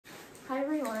Hi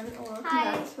everyone, welcome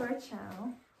Hi. back to our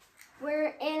channel.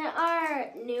 We're in our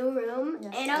new room,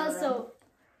 Yes, and our also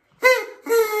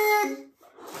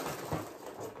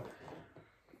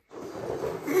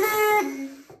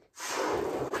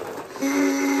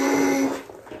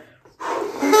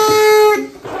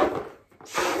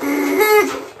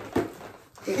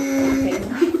Okay.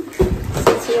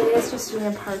 So today is just doing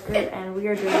a Parker and we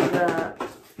are doing the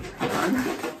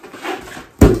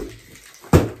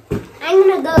I'm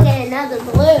gonna go get another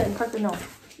balloon. Parker, no.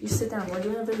 You sit down, we're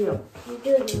doing a video. You're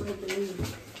doing a balloon.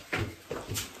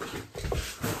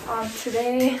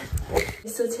 Today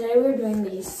we're doing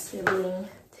the sibling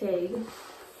tag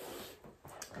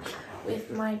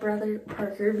with my brother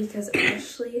Parker because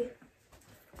Ashley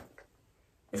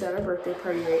is at our birthday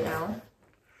party right now.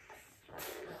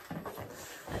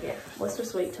 Okay, let's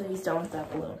just wait till he's done with that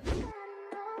balloon.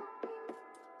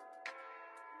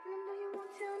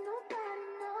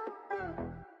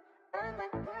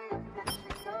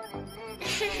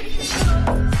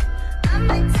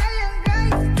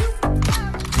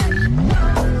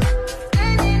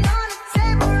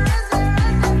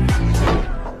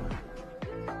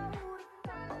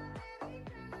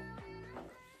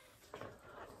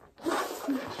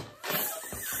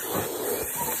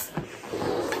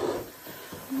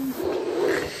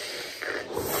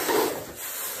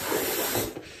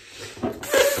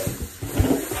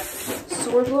 So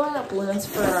we're blowing up balloons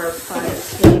for our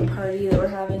 5K party that we're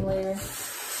having later.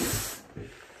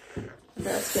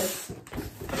 That's good.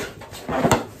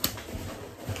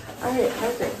 Alright,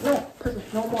 Parker,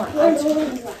 no more.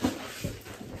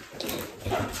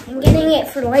 I'm getting it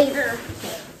for later.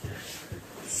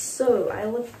 So I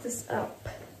looked this up.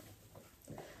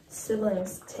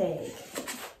 Siblings tag.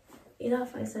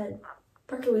 Enough, I said.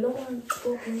 Parker, we don't want to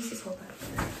go balloons this whole time.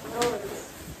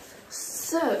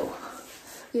 So,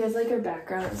 we have like our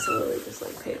background, it's literally just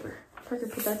like paper. Parker,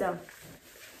 put that down.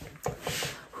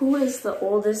 Who is the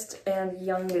oldest and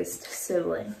youngest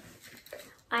sibling?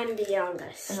 I'm the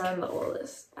youngest. And I'm the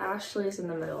oldest. Ashley's in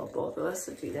the middle of both of us,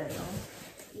 if you didn't know.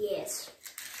 Yes.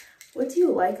 What do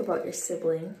you like about your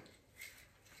sibling?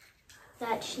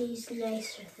 That she's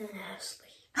nicer than Ashley.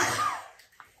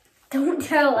 Don't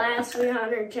tell Ashley on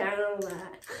her channel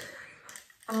that.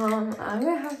 I'm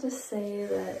gonna have to say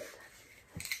that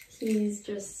he's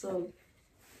just so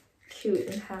cute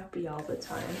and happy all the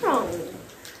time. Oh.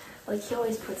 Like, he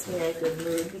always puts me in a good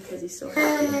mood because he's so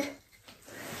happy.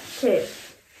 Okay,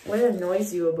 what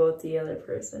annoys you about the other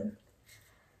person?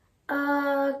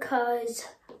 Cause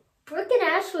Brooke and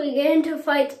Ashley get into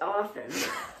fights often.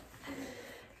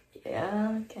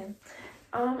 Yeah, okay.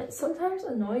 It sometimes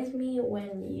annoys me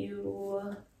when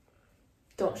you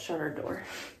don't shut our door.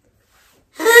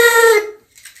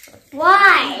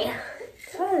 Why?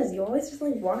 Because you always just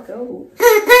like walk out.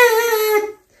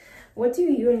 What do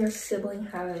you and your sibling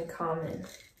have in common?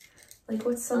 Like,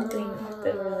 what's something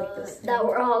that we're like this? That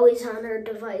we're always on our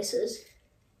devices.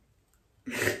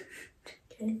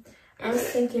 Okay. I was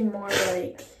thinking more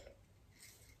like,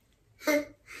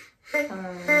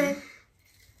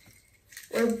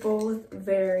 we're both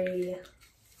very,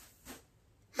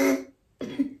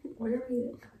 what are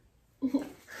we?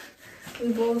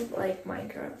 We both like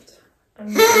Minecraft.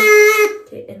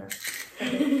 Okay, enough.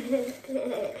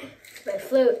 My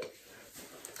flute.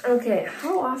 Okay,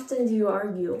 how often do you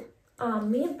argue?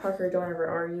 Me and Parker don't ever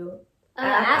argue.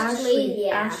 Ashley,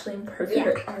 yeah. Ashley and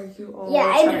Parker argue all the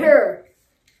Yeah, time. and her.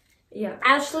 Yeah.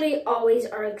 Ashley always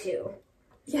argues.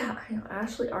 Yeah, I know.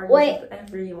 Ashley argues with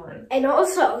everyone. And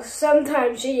also,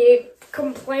 sometimes she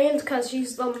complains because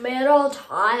she's the middle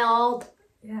child.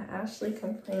 Yeah, Ashley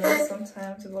complains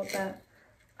sometimes about that.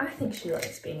 I think she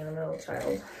likes being the middle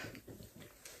child.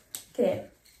 Okay.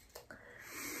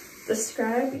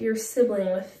 Describe your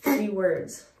sibling with 3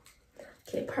 words.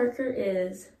 Okay, Parker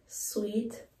is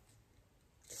sweet,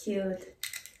 cute,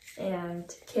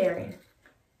 and caring.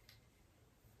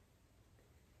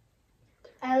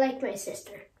 I like my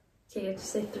sister. Okay, you have to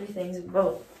say 3 things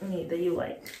about me that you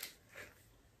like.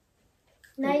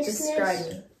 Niceness. Describe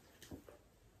me.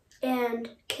 And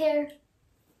care.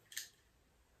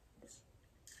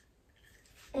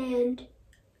 And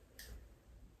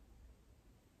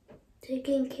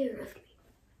taking care of me.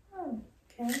 Oh,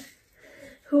 okay.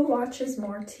 Who watches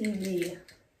more TV?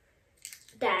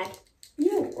 Dad.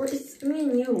 You, or it's me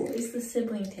and you. It's the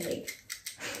sibling tag.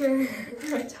 I'm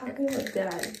talking about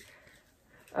Dad.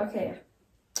 Okay.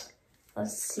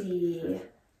 Let's see.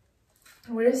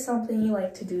 What is something you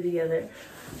like to do together?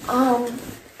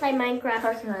 Play Minecraft.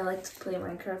 Parker and I like to play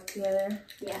Minecraft together.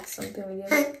 Yeah. Something we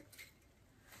do.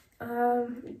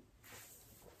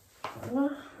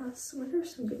 What are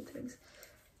some good things?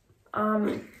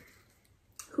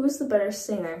 Who's the better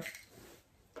singer?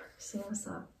 Sing a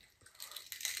song.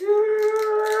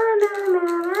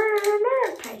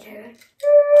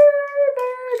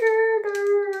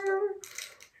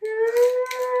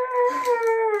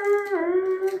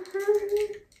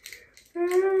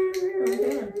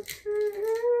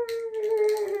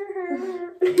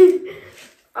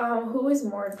 Who is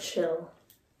more chill?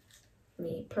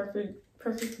 Me. Parker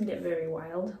can get very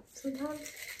wild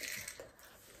sometimes.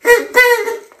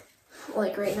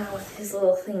 Like right now with his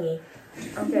little thingy.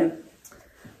 Okay.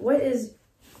 What is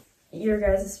your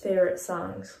guys' favorite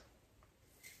songs?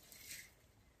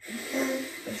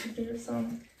 What's your favorite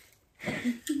song?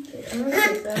 Okay, I'm gonna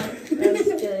take that.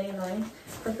 That's getting annoying.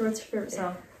 Parker, what's your favorite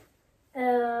song? I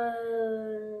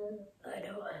don't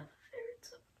have a favorite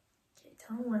song. Okay,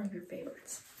 tell me one of your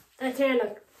favorites.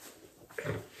 Titanic.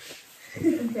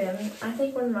 Okay, I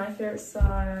think one of my favorite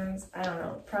songs, I don't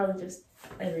know, probably just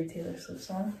every Taylor Swift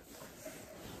song.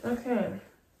 Okay.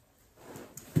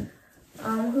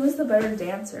 Who's the better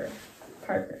dancer?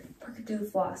 Parker. Parker, do the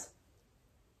floss.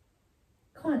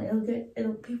 Come on,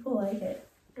 people like it.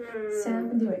 Stand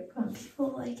up and do it. Come on,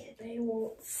 people like it. They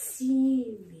won't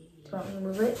see me. Do you want me to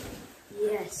move it?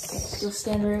 Yes. Okay, you'll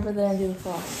stand right over there and do the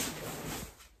floss.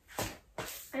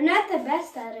 I'm not the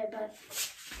best at it, but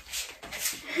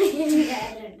I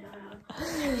don't know.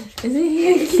 Isn't he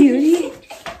a cutie?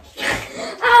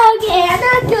 Okay, I'm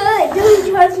not good. Don't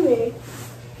judge me.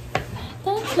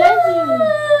 Don't judge me.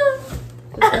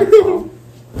 That's all.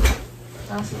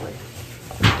 Honestly.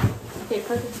 Okay,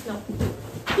 Parker, no.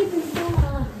 Keep it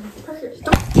down. Parker,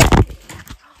 stop.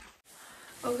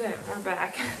 Okay, we're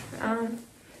back.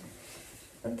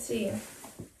 Let's see.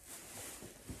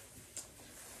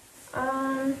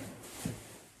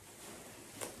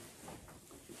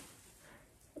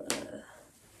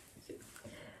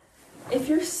 If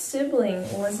your sibling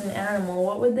was an animal,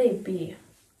 what would they be?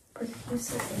 Parker, you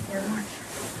sit in here more.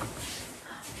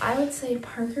 I would say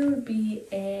Parker would be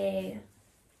a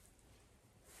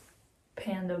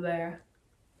panda bear.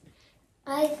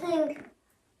 I think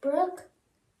Brooke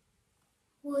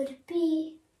would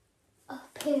be a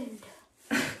panda.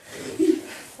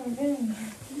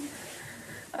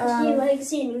 She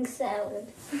likes eating salad.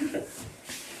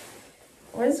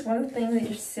 What is one thing that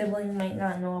your sibling might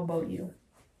not know about you?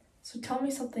 So tell me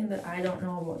something that I don't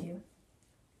know about you.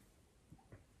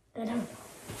 I don't know.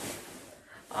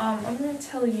 I'm gonna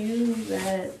tell you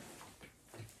that.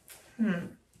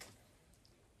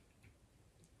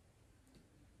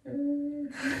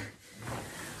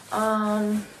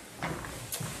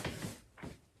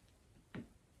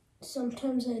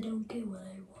 Sometimes I don't get what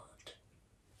I want.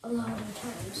 A lot of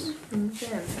times.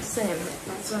 Okay, same.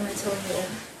 That's what I'm gonna tell you.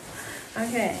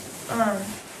 Okay.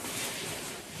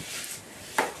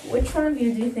 Which one of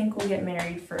you do you think will get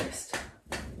married first?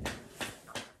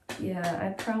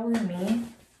 Yeah, probably me.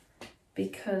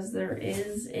 Because there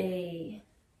is a...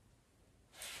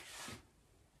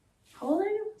 How old are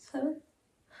you? 7?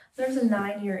 There's a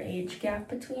 9-year age gap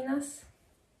between us.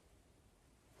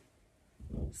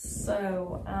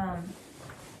 So,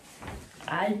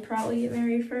 I'd probably get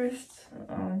married first.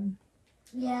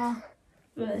 Yeah.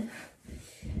 But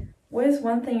what is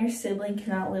one thing your sibling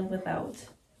cannot live without?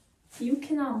 You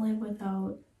cannot live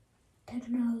without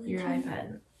Technology. your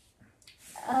iPad.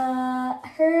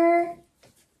 Her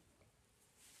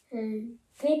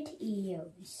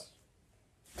videos.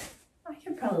 I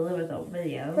could probably live without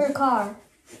videos. Her car.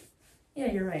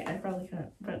 Yeah, you're right. I probably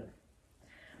couldn't. But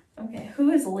okay, who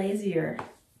is lazier?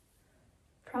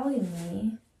 Probably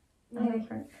me.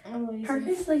 I'm lazy.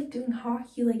 Parker's like doing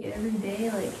hockey like every day.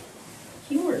 Like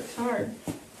he works hard.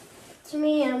 To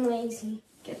me, I'm lazy.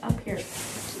 Get up here.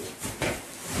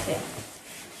 Okay.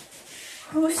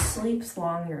 Who sleeps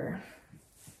longer?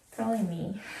 Probably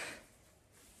me.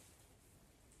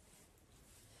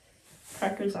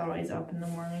 Parker's always up in the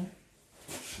morning.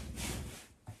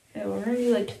 Okay, we're gonna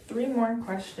do like 3 more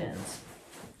questions.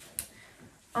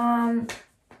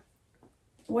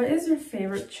 What is your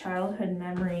favorite childhood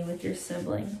memory with your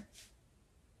sibling?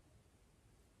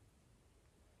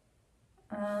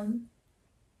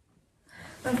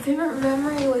 My favorite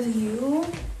memory with you?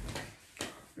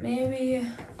 Maybe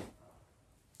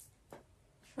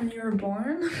when you were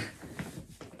born?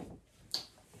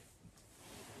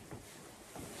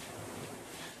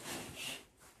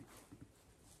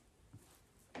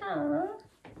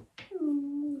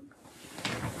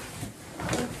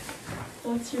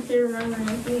 What's your favorite memory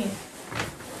with me?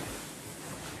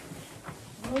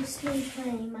 Mostly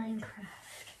playing Minecraft.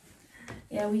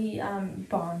 Yeah, we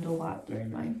bond a lot during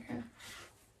Minecraft.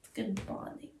 It's good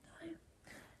bonding time.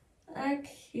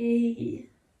 Okay.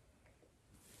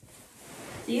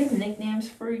 Do you have nicknames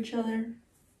for each other?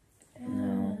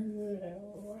 No.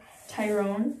 No.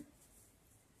 Tyrone?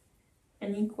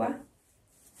 Aniqua?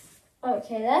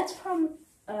 Okay, that's from,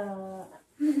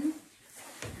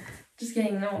 Just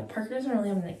kidding. No, Parker doesn't really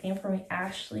have a nickname for me.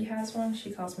 Ashley has one.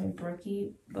 She calls me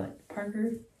Brookie, but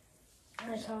Parker...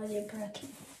 I call you Brookie.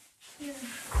 Yeah.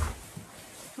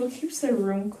 Who keeps their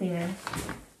room cleaner?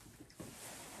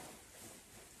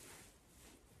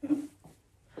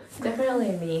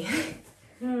 Definitely me.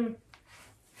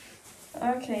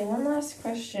 Okay, one last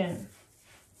question.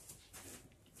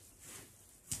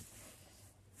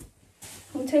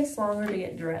 Who takes longer to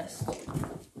get dressed?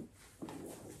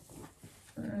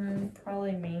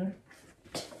 Probably me.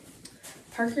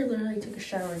 Parker literally took a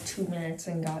shower in 2 minutes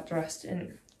and got dressed,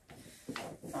 and I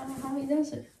don't know how he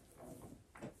does it.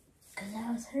 Because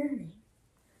I was hurting.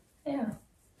 Yeah.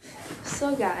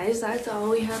 So guys, that's all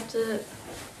we have to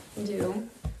do.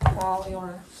 All we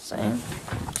want to say.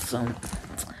 So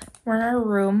we're in our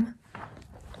room.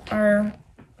 Our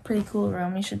pretty cool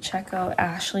room. You should check out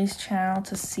Ashley's channel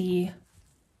to see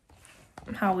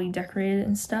how we decorated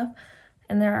and stuff.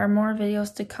 And there are more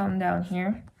videos to come down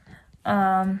here.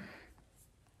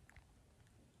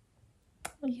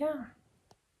 Yeah.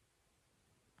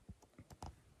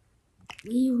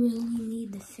 We really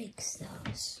need to fix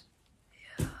those.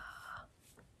 Yeah.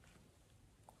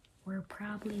 We're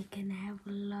probably gonna have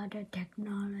a lot of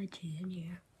technology in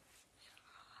here.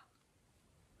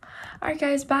 Alright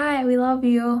guys, bye. We love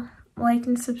you. Like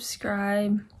and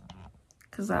subscribe,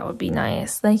 because that would be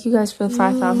nice. Thank you guys for the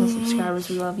 5,000 subscribers.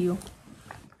 We love you.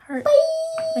 Heart. Bye.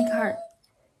 Make a heart.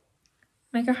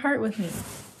 Make a heart with me.